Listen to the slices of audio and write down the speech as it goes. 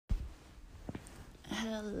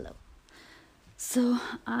Hello. So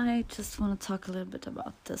I just want to talk a little bit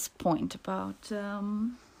about this point about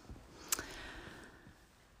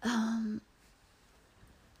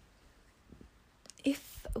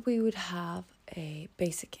if we would have a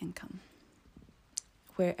basic income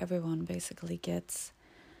where everyone basically gets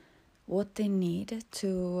what they need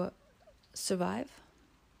to survive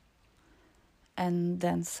and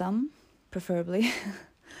then some, preferably.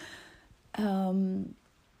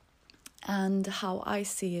 And how I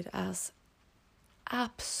see it as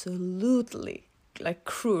absolutely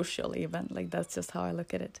crucial, even that's just how I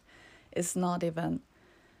look at it. It's not even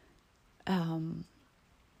I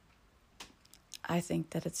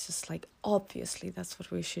think that it's just obviously that's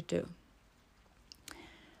what we should do,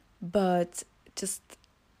 but just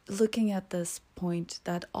looking at this point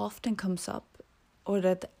that often comes up, or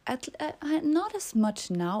that not as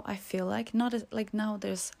much now, I feel not as now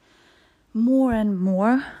there's more and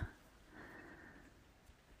more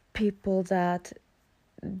people that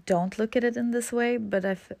don't look at it in this way, but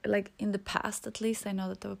I feel in the past, at least, I know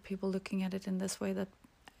that there were people looking at it in this way, that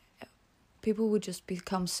people would just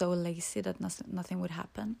become so lazy that nothing would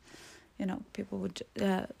happen. People would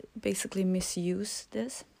basically misuse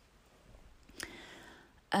this.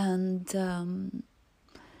 And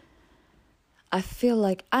I feel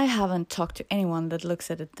like I haven't talked to anyone that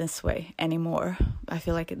looks at it this way anymore. I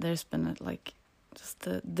feel like there's been just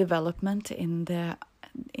the development in the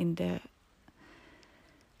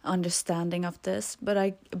understanding of this, but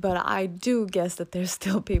I do guess that there's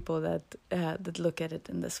still people that look at it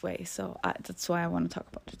in this way. So that's why I want to talk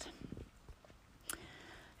about it.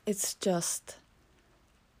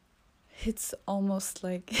 It's almost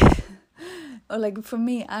or for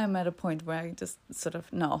me, I'm at a point where I just sort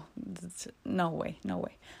of no way.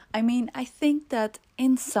 I mean, I think that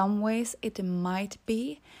in some ways it might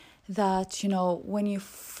be that when you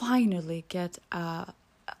finally get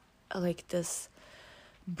this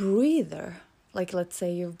breather, let's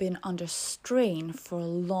say you've been under strain for a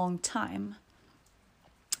long time,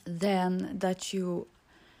 then that you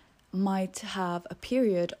might have a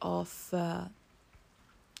period of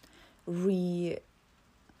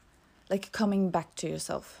coming back to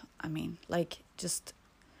yourself. I mean, just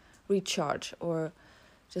recharge, or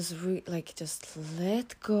just just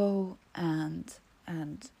let go and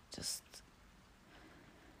just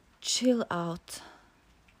chill out,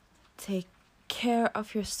 take care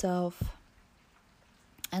of yourself.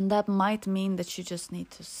 And that might mean that you just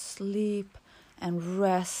need to sleep and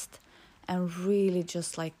rest and really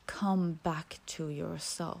just come back to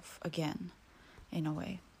yourself again, in a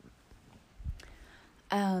way.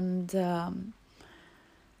 And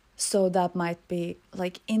so that might be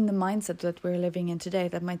in the mindset that we're living in today,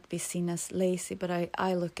 that might be seen as lazy, but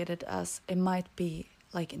I look at it as it might be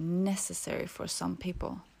necessary for some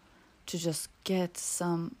people to just get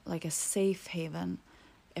some a safe haven,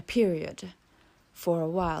 a period for a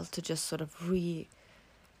while, to just sort of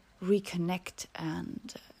reconnect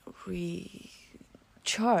and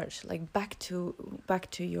recharge, back to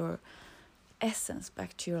your essence,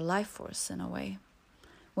 back to your life force, in a way,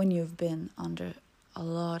 when you've been under a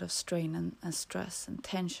lot of strain and stress and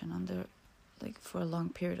tension under for a long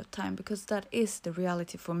period of time, because that is the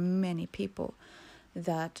reality for many people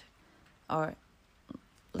that are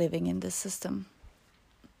living in this system,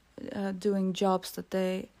 doing jobs that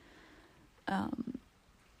they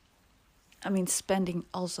spending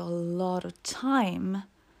also a lot of time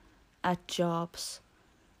at jobs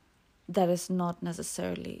that is not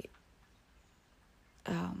necessarily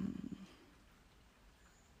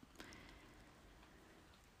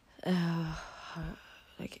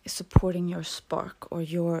supporting your spark, or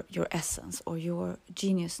your essence, or your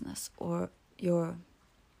geniusness, or your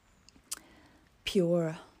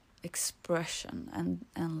pure expression, and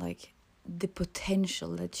the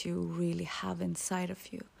potential that you really have inside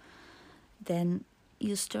of you. Then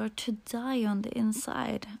you start to die on the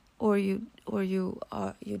inside, or you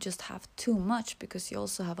just have too much, because you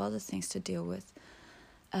also have other things to deal with,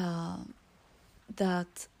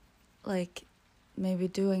 that maybe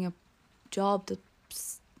doing a job that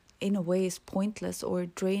in a way is pointless or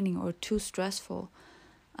draining or too stressful.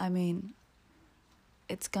 I mean,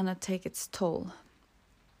 it's gonna take its toll.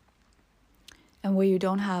 And where you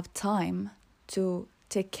don't have time to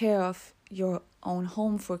take care of your own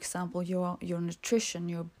home, for example, your nutrition,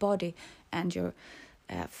 your body, and your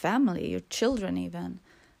family, your children even,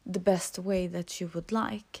 the best way that you would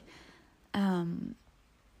like, then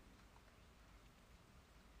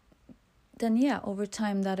over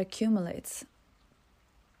time that accumulates.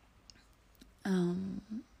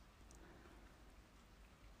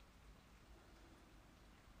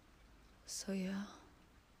 So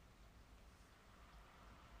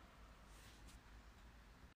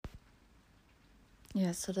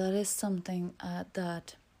Yeah, so that is something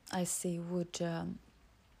that I see would,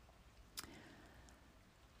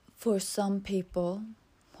 for some people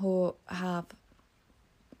who have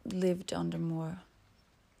lived under more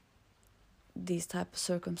these type of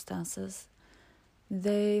circumstances,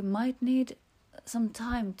 they might need some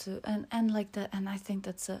time to, and like that, and I think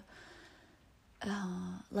that's a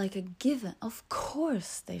like a given. Of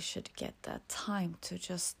course they should get that time to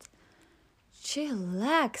just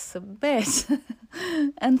chillax a bit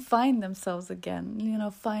and find themselves again,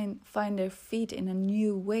 find their feet in a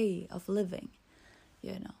new way of living,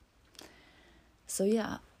 so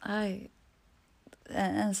yeah,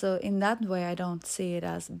 and so in that way I don't see it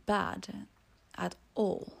as bad at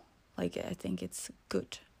all. Like, I think it's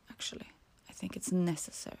good, actually. I think it's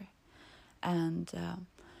necessary. And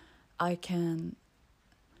I can,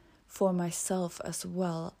 for myself as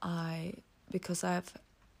well, because I've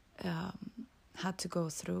had to go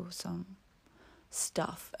through some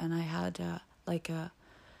stuff, and I had a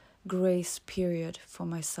grace period for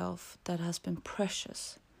myself that has been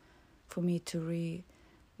precious for me to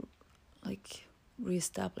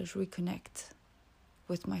reestablish, reconnect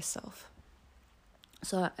with myself.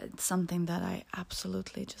 So it's something that I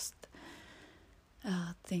absolutely just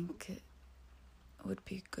think would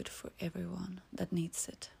be good for everyone that needs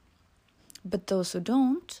it. But those who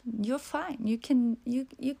don't, you're fine. You can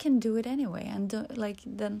do it anyway, and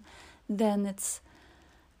then it's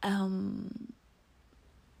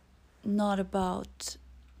not about.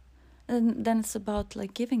 And then it's about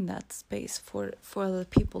like giving that space for the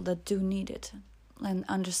people that do need it, and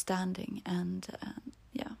understanding, and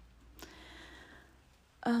yeah.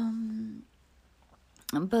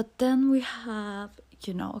 But then we have,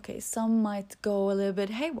 okay, some might go a little bit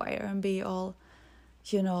haywire and be all,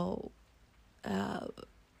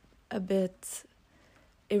 a bit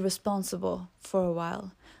irresponsible for a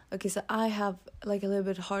while. Okay, so I have like a little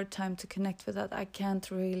bit hard time to connect with that. I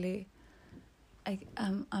can't really.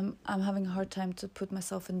 I'm having a hard time to put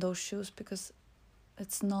myself in those shoes, because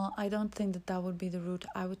it's not. I don't think that would be the route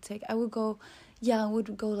I would take. I would go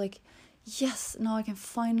like, yes, now I can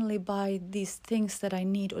finally buy these things that I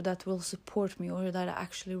need, or that will support me, or that I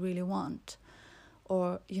actually really want,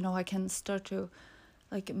 or I can start to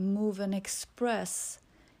like move and express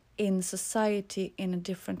in society in a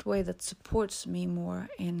different way that supports me more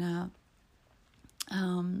in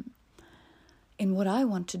what I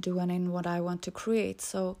want to do and in what I want to create.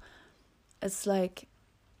 So it's like,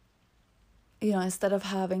 instead of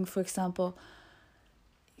having, for example,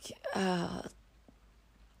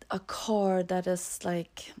 a car that is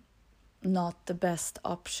like not the best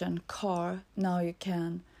option car, now you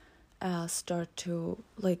can start to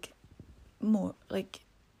like more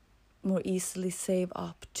easily save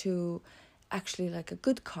up to actually like a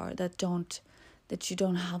good car that you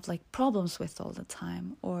don't have like problems with all the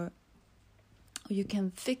time, or you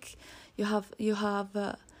can fix. You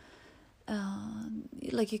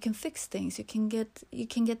can fix things. You can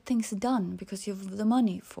get things done because you have the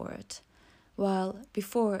money for it. While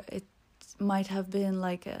before it might have been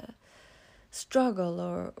like a struggle,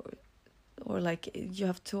 or like you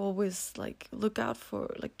have to always like look out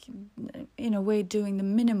for, like, in a way, doing the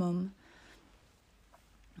minimum.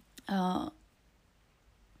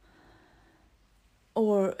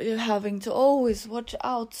 Or you're having to always watch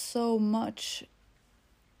out so much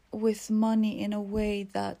with money in a way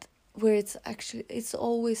that where it's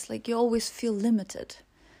always like you always feel limited,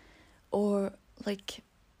 or like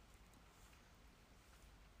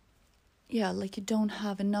like you don't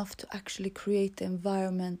have enough to actually create the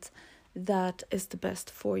environment that is the best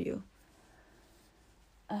for you.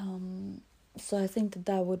 So I think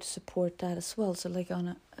that would support that as well. So like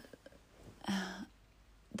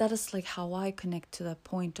that is like how I connect to that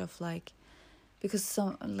point of like, because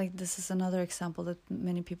some, like, this is another example that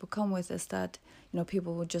many people come with, is that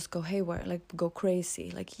people would just go haywire, like go crazy,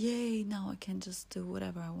 like, yay, now I can just do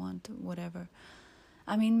whatever I want, whatever.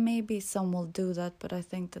 I mean, maybe some will do that, but I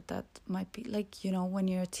think that might be like, when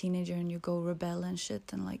you're a teenager and you go rebel and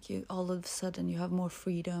shit, and like you all of a sudden you have more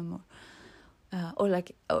freedom, or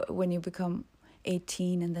like when you become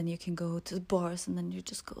 18 and then you can go to the bars and then you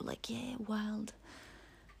just go like, yeah, wild.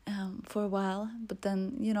 For a while, but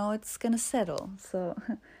then it's gonna settle. So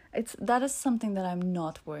that is something that I'm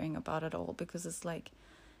not worrying about at all, because it's like,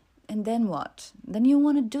 and then what? Then you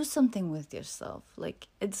want to do something with yourself. Like,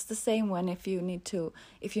 it's the same when if you need to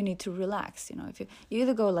relax. If you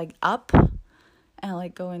either go like up and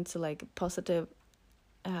like go into like positive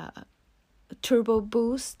turbo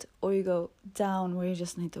boost, or you go down where you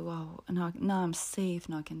just need to, wow, now I'm safe,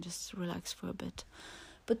 now I can just relax for a bit.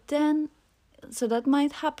 But then, so that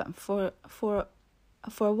might happen for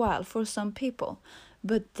a while for some people.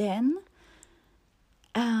 But then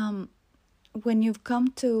when you've come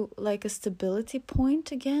to like a stability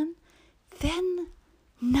point again, then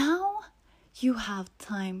now you have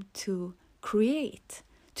time to create,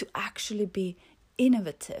 to actually be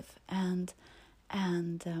innovative and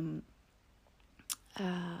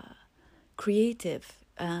creative,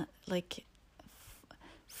 like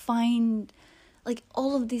find like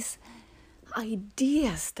all of these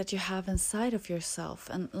ideas that you have inside of yourself,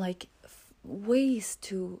 and like ways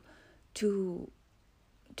to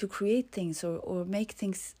create things or make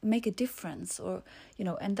a difference, or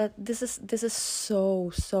and that this is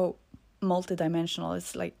so multidimensional.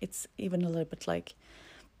 It's like, it's even a little bit like,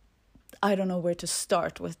 I don't know where to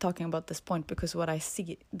start with talking about this point, because what I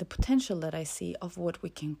see, the potential that I see of what we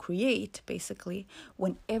can create, basically,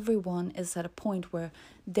 when everyone is at a point where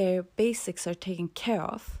their basics are taken care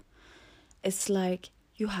of, it's like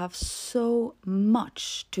you have so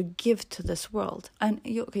much to give to this world. And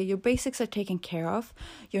your basics are taken care of.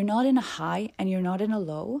 You're not in a high and you're not in a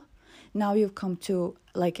low. Now you've come to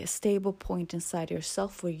like a stable point inside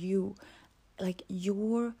yourself where you, like,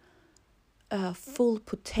 your full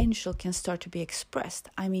potential can start to be expressed.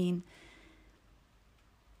 I mean,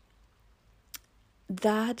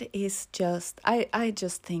 that is just, I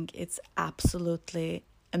just think it's absolutely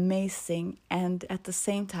amazing, and at the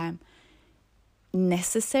same time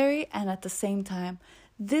necessary, and at the same time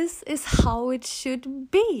this is how it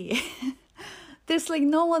should be. There's like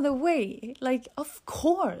no other way. Like, of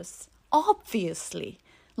course, obviously,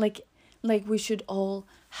 like we should all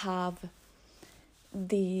have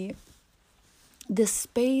the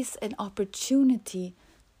space and opportunity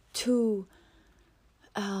to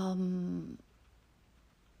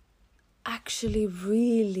actually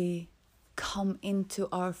really come into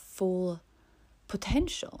our full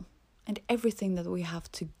potential and everything that we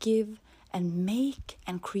have to give and make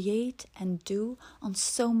and create and do on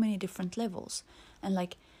so many different levels. And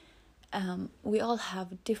like we all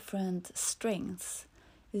have different strengths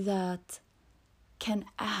that can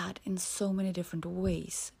add in so many different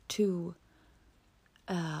ways to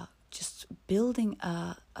just building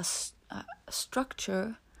a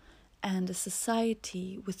structure and a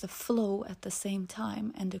society with a flow at the same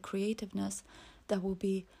time, and a creativeness that will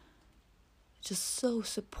be just so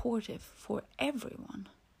supportive for everyone,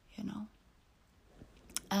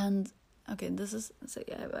 And okay, this is, so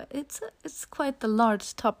yeah, it's quite a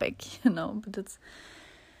large topic, but it's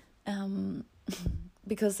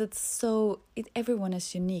because it's so, everyone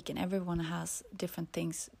is unique and everyone has different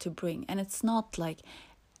things to bring, and it's not like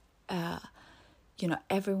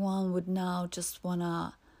everyone would now just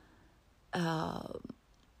wanna I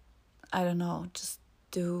don't know, just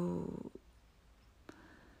do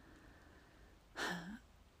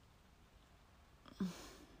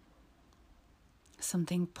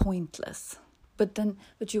something pointless, but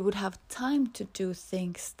you would have time to do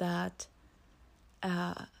things that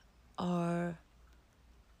are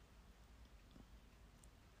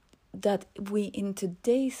that we in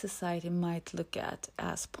today's society might look at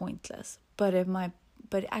as pointless, but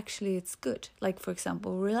actually it's good. Like, for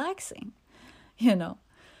example, relaxing,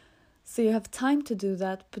 So you have time to do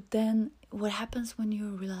that, but then what happens when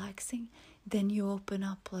you're relaxing? Then you open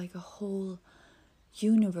up like a whole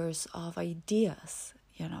universe of ideas,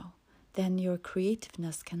 Then your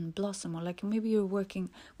creativeness can blossom. Or like maybe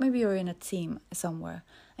you're in a team somewhere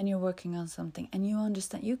and you're working on something, and you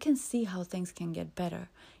understand, you can see how things can get better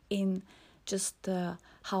in just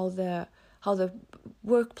how the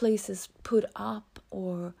workplace is put up,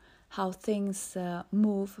 or how things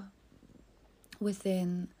move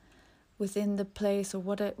within the place, or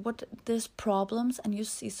what there's problems, and you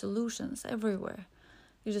see solutions everywhere.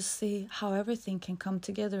 You just see how everything can come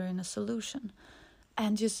together in a solution,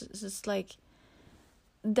 and just like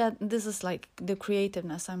that. This is like the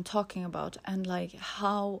creativeness I'm talking about, and like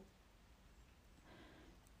how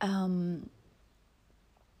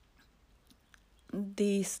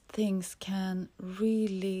these things can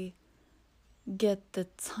really get the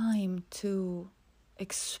time to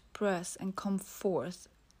express and come forth,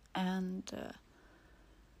 and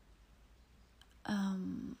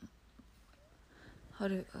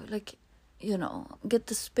get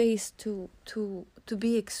the space to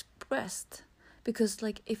be expressed. Because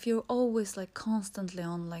like if you're always like constantly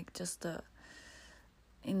on like just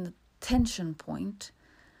in the tension point,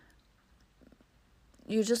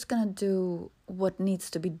 you're just gonna do what needs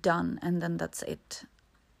to be done, and then that's it.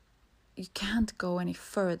 You can't go any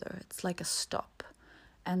further. It's like a stop,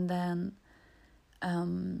 and then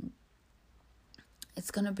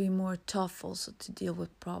it's gonna be more tough also to deal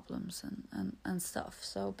with problems and stuff.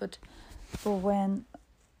 So, but when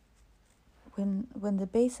when the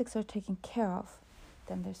basics are taken care of,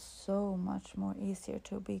 then there's so much more easier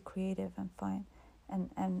to be creative and find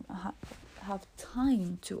and have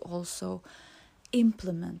time to also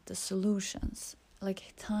implement the solutions,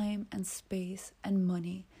 like time and space and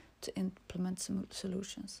money to implement some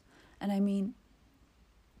solutions. And I mean,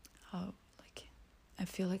 how, like, I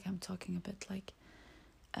feel like I'm talking a bit like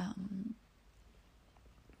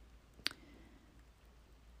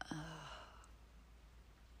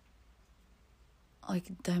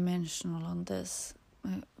dimensional on this,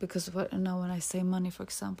 because now when I say money, for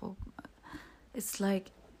example, it's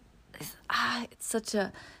like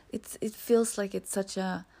it feels like it's such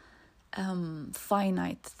a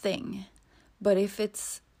finite thing. But if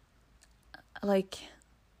it's like,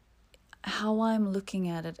 how I'm looking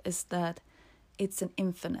at it is that it's an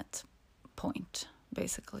infinite point,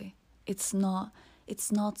 basically. It's not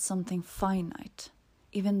something finite,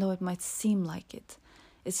 even though it might seem like it.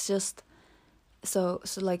 It's just so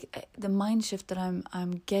like the mind shift that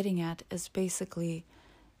I'm getting at is basically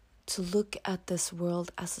to look at this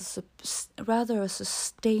world as rather a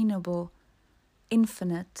sustainable,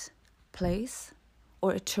 infinite place,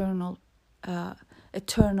 or eternal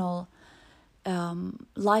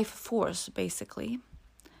life force, basically,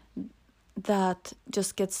 that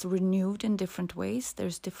just gets renewed in different ways.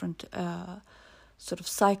 There's different sort of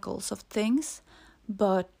cycles of things,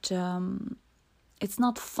 but it's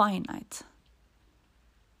not finite.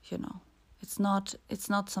 You know, it's not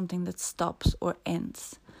something that stops or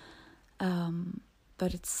ends,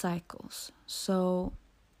 but it cycles. So,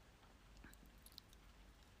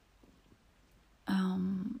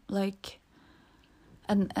 like,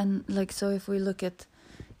 and like, so if we look at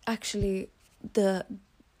actually the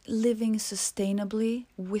living sustainably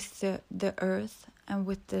with the earth and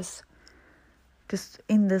with this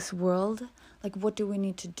in this world, like, what do we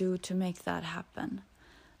need to do to make that happen,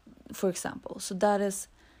 for example? So that is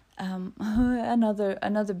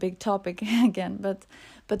another big topic again, but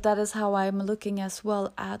that is how I'm looking as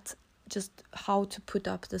well at just how to put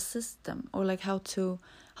up the system, or like how to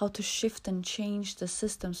shift and change the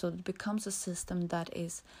system so it becomes a system that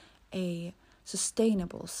is a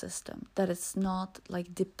sustainable system, that it's not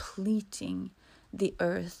like depleting the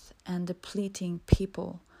earth and depleting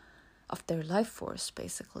people of their life force,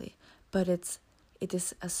 basically, but it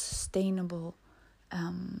is a sustainable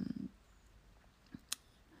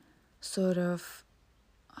sort of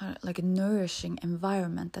like a nourishing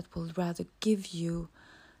environment that will rather give you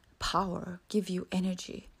power, give you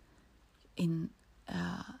energy in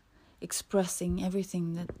expressing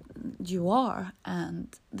everything that you are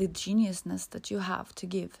and the geniusness that you have to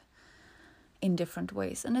give in different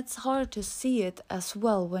ways. And it's hard to see it as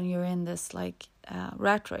well when you're in this like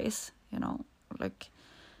rat race, you know, like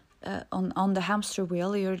on the hamster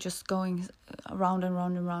wheel. You're just going around and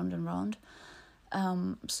round and round and round.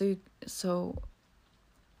 So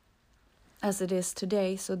as it is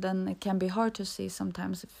today, so then it can be hard to see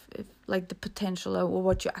sometimes if like the potential, or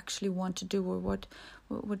what you actually want to do, or what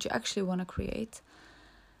you actually want to create.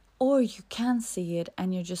 Or you can see it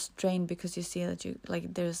and you're just drained because you see that you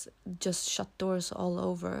like there's just shut doors all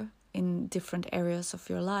over in different areas of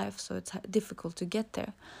your life, so it's difficult to get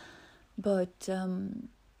there. But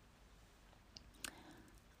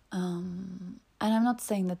and I'm not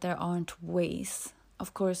saying that there aren't ways.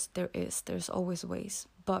 Of course there's always ways,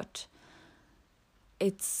 but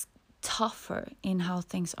it's tougher in how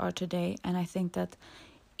things are today. And I think that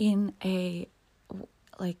in a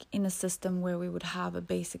system where we would have a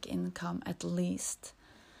basic income at least,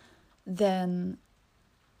 then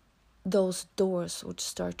those doors would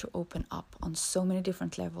start to open up on so many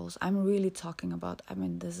different levels. I'm really talking about, I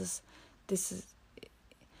mean, this is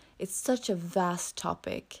it's such a vast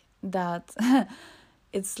topic that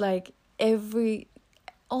it's like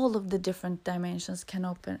all of the different dimensions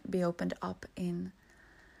can be opened up in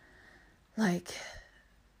like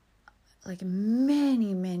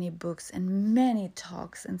many books and many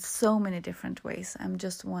talks in so many different ways. I'm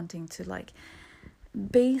just wanting to like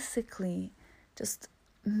basically just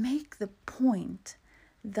make the point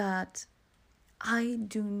that I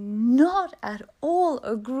do not at all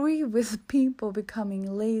agree with people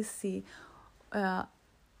becoming lazy, and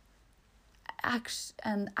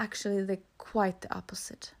actually they're quite the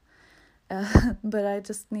opposite. But I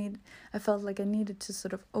felt like I needed to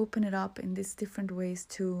sort of open it up in these different ways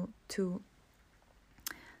to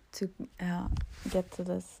get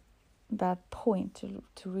to that point,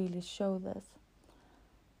 to really show this,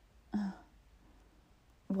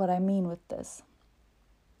 what I mean with this.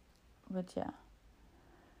 But yeah,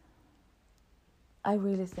 I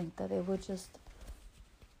really think that it would just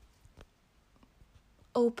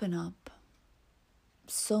open up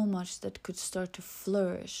so much that could start to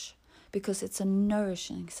flourish, because it's a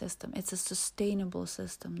nourishing system. It's a sustainable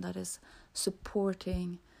system that is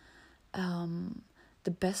supporting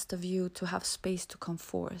the best of you to have space to come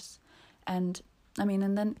forth. And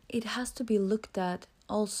and then it has to be looked at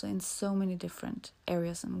also in so many different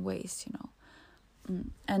areas and ways,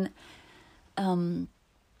 and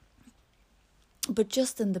but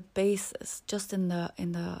just in the basis, just in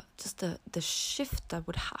the shift that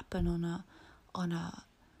would happen on a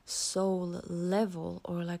soul level,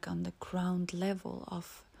 or like on the ground level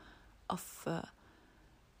of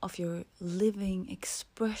your living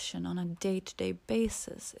expression on a day-to-day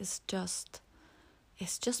basis is just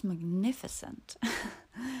magnificent.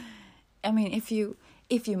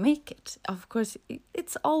 If you make it, of course,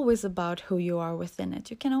 it's always about who you are within it.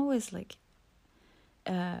 You can always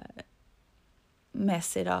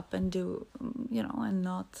mess it up and do, and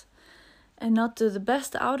not do the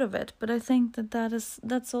best out of it. But I think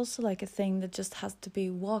that's also like a thing that just has to be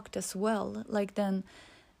walked as well. Like, then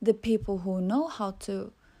the people who know how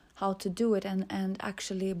to do it and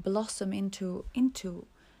actually blossom into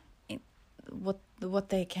what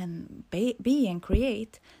they can be and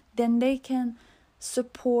create, then they can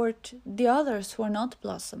support the others who are not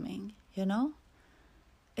blossoming,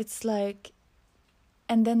 It's like,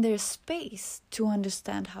 and then there's space to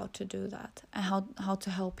understand how to do that, and how to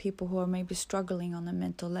help people who are maybe struggling on a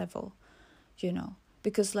mental level,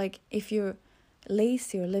 Because if you're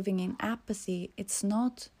lazy or living in apathy, it's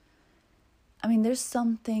not, there's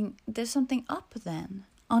something up then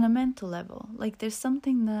on a mental level. Like, there's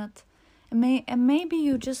something that and maybe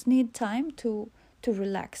you just need time to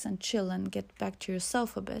relax and chill and get back to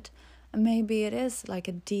yourself a bit. And maybe it is like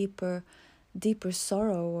a deeper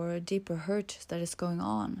sorrow or a deeper hurt that is going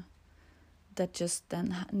on, that just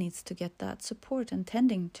then needs to get that support and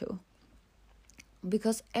tending to.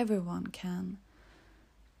 Because everyone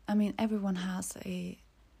has the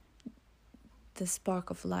spark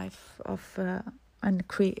of life, and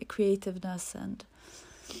creativeness and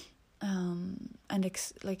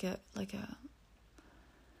like a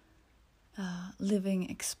living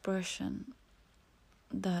expression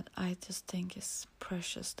that I just think is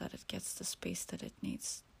precious, that it gets the space that it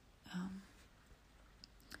needs,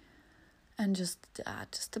 and just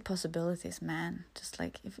the possibilities, man. Just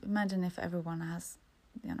like, imagine if everyone has,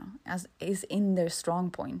 as is in their strong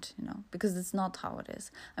point, because it's not how it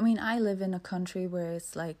is. I live in a country where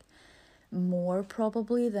it's like more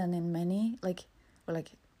probably than in many,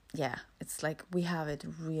 it's like we have it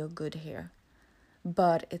real good here,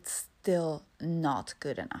 but it's still not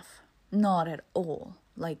good enough, not at all.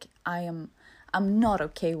 Like, I'm not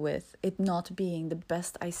okay with it not being the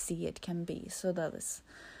best I see it can be. So that is,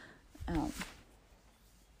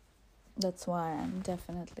 that's why I'm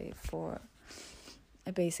definitely for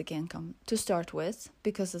a basic income to start with,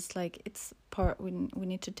 because it's like, it's part, we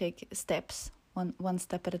need to take steps, one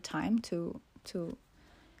step at a time to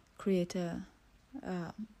create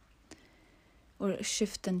or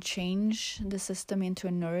shift and change the system into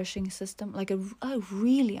a nourishing system, like a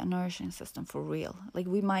really nourishing system for real. Like,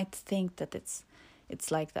 we might think that it's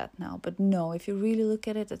like that now, but no, if you really look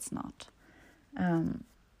at it, it's not. And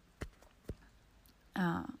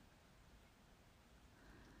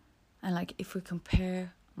like, if we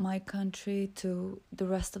compare my country to the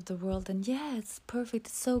rest of the world, then yeah, it's perfect,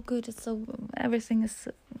 it's so good, everything is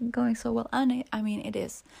going so well. And it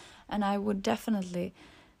is. And I would definitely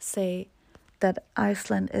say that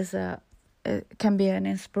Iceland can be an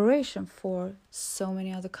inspiration for so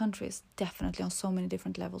many other countries, definitely on so many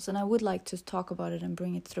different levels. And I would like to talk about it and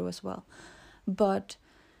bring it through as well. But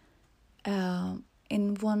in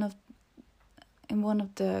one of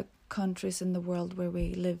the countries in the world where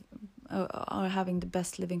we live are having the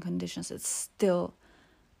best living conditions, it's still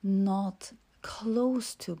not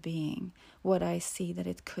close to being what I see that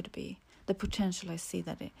it could be, the potential I see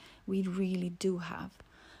that we really do have.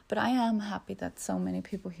 But I am happy that so many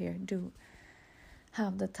people here do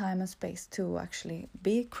have the time and space to actually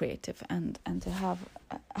be creative and to have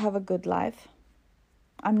a good life.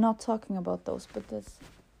 I'm not talking about those, but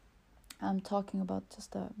I'm talking about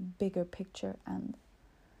just a bigger picture, and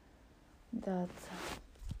that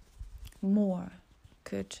more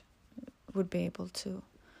would be able to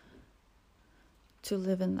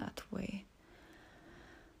live in that way.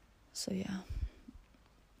 So yeah.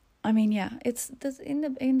 It's this, in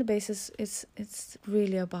the basis. It's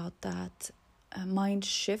really about that mind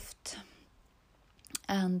shift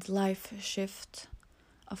and life shift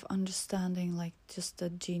of understanding, like, just the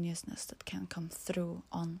geniusness that can come through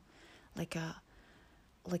on like a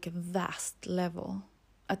vast level.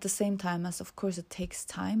 At the same time as, of course, it takes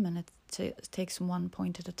time, and it takes one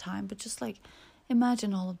point at a time. But just like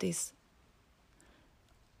imagine all of this,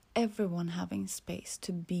 everyone having space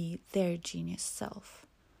to be their genius self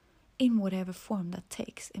in whatever form that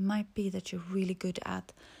takes. It might be that you're really good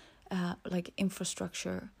at like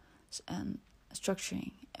infrastructure and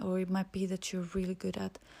structuring, or it might be that you're really good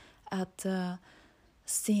at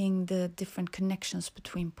seeing the different connections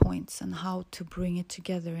between points and how to bring it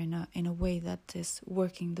together in a way that is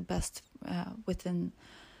working the best within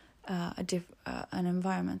an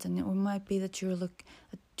environment. And it might be that you're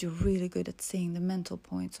really good at seeing the mental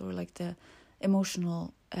points, or like the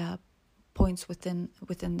emotional points within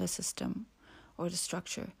the system or the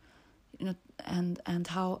structure, and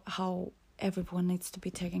how everyone needs to be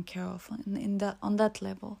taken care of on that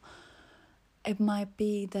level. It might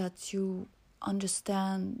be that you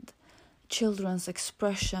understand children's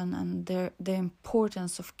expression and the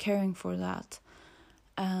importance of caring for that,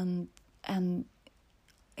 and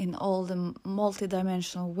in all the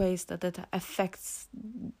multidimensional ways that it affects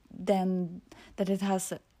them, that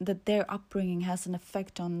their upbringing has an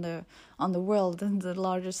effect on the world and the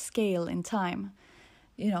larger scale in time.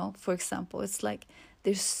 For example, it's like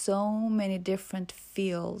there's so many different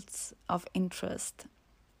fields of interest,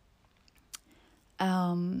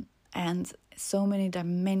 and so many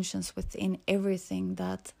dimensions within everything,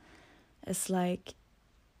 that it's like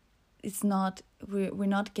we're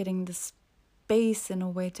not getting the space in a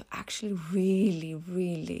way to actually really,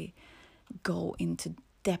 really go into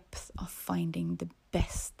depth of finding the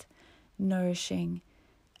best nourishing,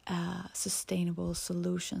 sustainable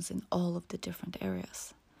solutions in all of the different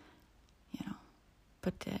areas.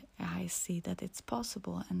 But I see that it's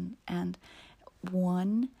possible, and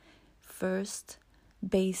one first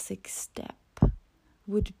basic step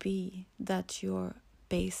would be that your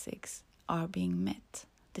basics are being met,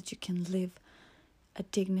 that you can live a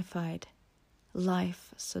dignified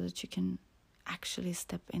life, so that you can actually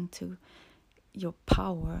step into your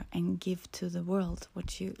power and give to the world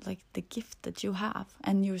what you like, the gift that you have,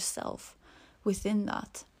 and yourself within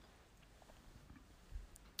that,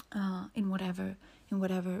 in whatever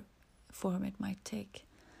form it might take.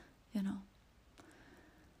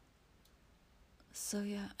 So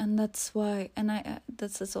yeah, and that's why, and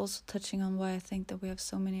that's also touching on why I think that we have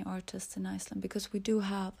so many artists in Iceland, because we do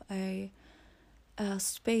have a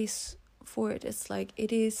space for it. It's like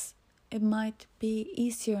it might be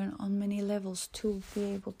easier on many levels to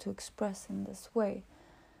be able to express in this way,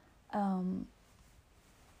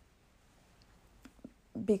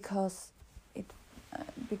 because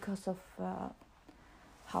of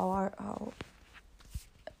how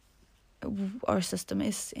our system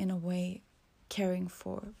is in a way caring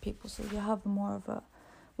for people. So you have more of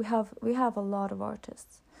we have a lot of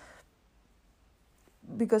artists,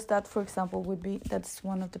 because that, for example, that's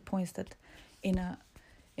one of the points, that in a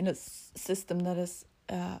system that is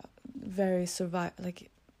very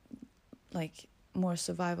like more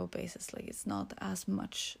survival basis, like it's not as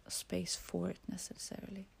much space for it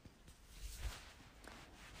necessarily,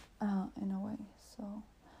 in a way. So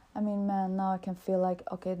I mean, man, now I can feel like,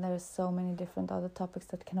 okay, there's so many different other topics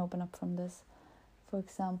that can open up from this. For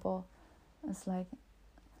example, it's like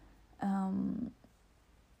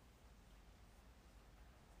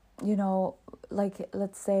like,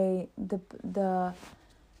 let's say the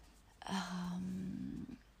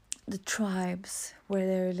tribes where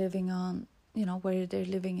they're living on, where they're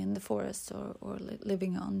living in the forests, or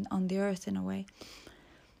living on the earth in a way,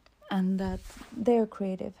 and that they're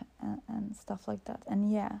creative and stuff like that. And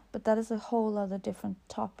yeah, but that is a whole other different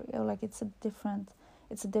topic. Like it's a different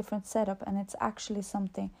setup, and it's actually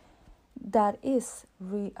something that is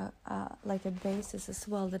like a basis as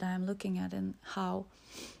well that I'm looking at, and how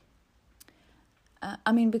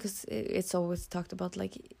I mean, because it's always talked about,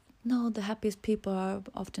 like, no, the happiest people are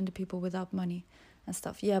often the people without money and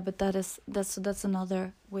stuff. Yeah, but that's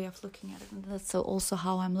another way of looking at it, and that's also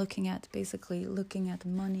how I'm looking at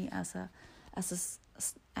money as a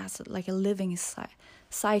like a living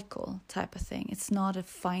cycle type of thing. It's not a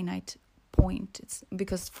finite point. It's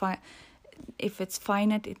because if it's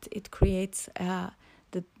finite, it creates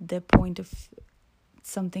the point of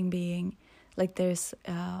something being like there's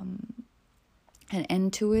an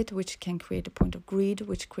end to it, which can create a point of greed,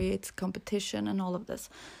 which creates competition and all of this.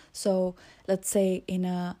 So let's say in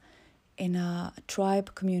a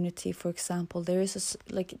tribe community, for example, there is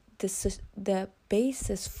the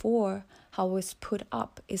basis for how it's put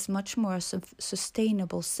up is much more a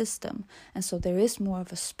sustainable system, and so there is more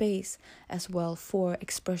of a space as well for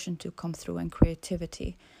expression to come through and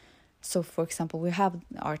creativity. So, for example, we have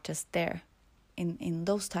artists there in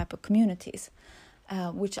those type of communities,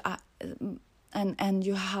 and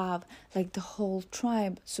you have like the whole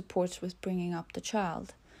tribe supports with bringing up the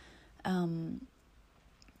child, So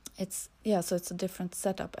it's a different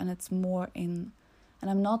setup, and it's more in, and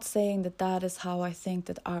I'm not saying that is how I think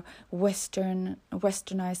that our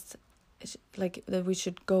westernized, like that we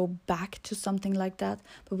should go back to something like that,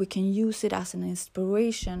 but we can use it as an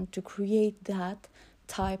inspiration to create that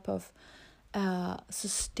type of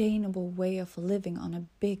sustainable way of living on a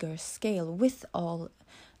bigger scale with all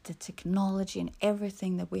the technology and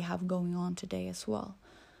everything that we have going on today as well.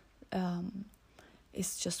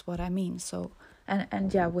 It's just what I mean. So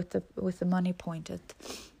and yeah, with the money point,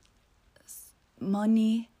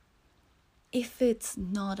 money, if it's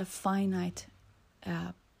not a finite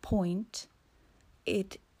point,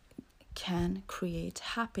 it can create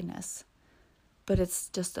happiness, but it's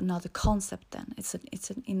just another concept. Then it's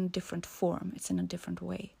in a different form. It's in a different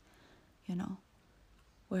way,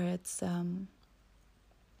 where it's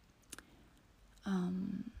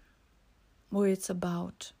where it's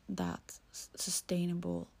about that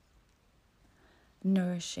sustainable,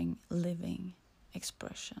 nourishing living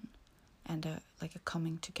expression, and a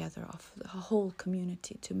coming together of the whole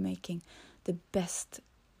community to making the best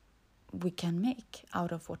we can make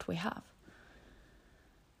out of what we have.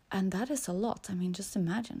 And that is a lot. I mean, just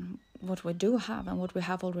imagine what we do have and what we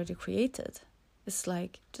have already created. It's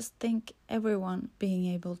like, just think everyone being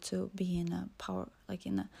able to be in a power,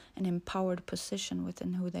 an empowered position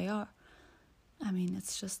within who they are. I mean,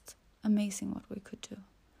 it's just amazing what we could do.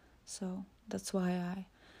 So that's why I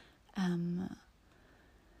am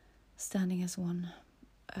standing as one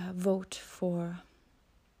vote for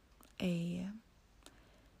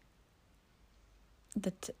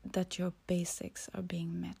that your basics are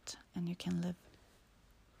being met and you can live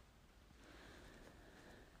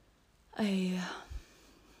a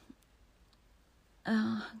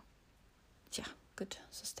good,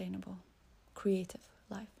 sustainable, creative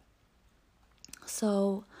life.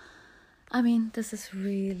 So, I mean, this is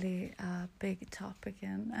really a big topic,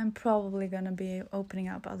 and I'm probably going to be opening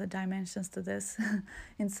up other dimensions to this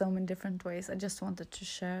in so many different ways. I just wanted to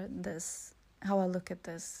share this, how I look at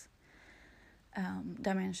this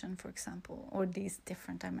dimension, for example, or these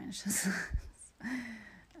different dimensions.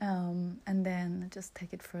 And then just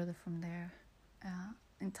take it further from there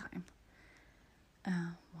in time.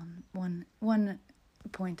 One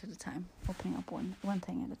point at a time, opening up one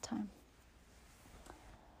thing at a time.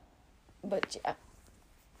 But yeah,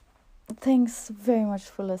 thanks very much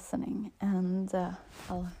for listening, and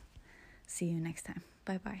I'll see you next time.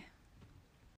 Bye bye.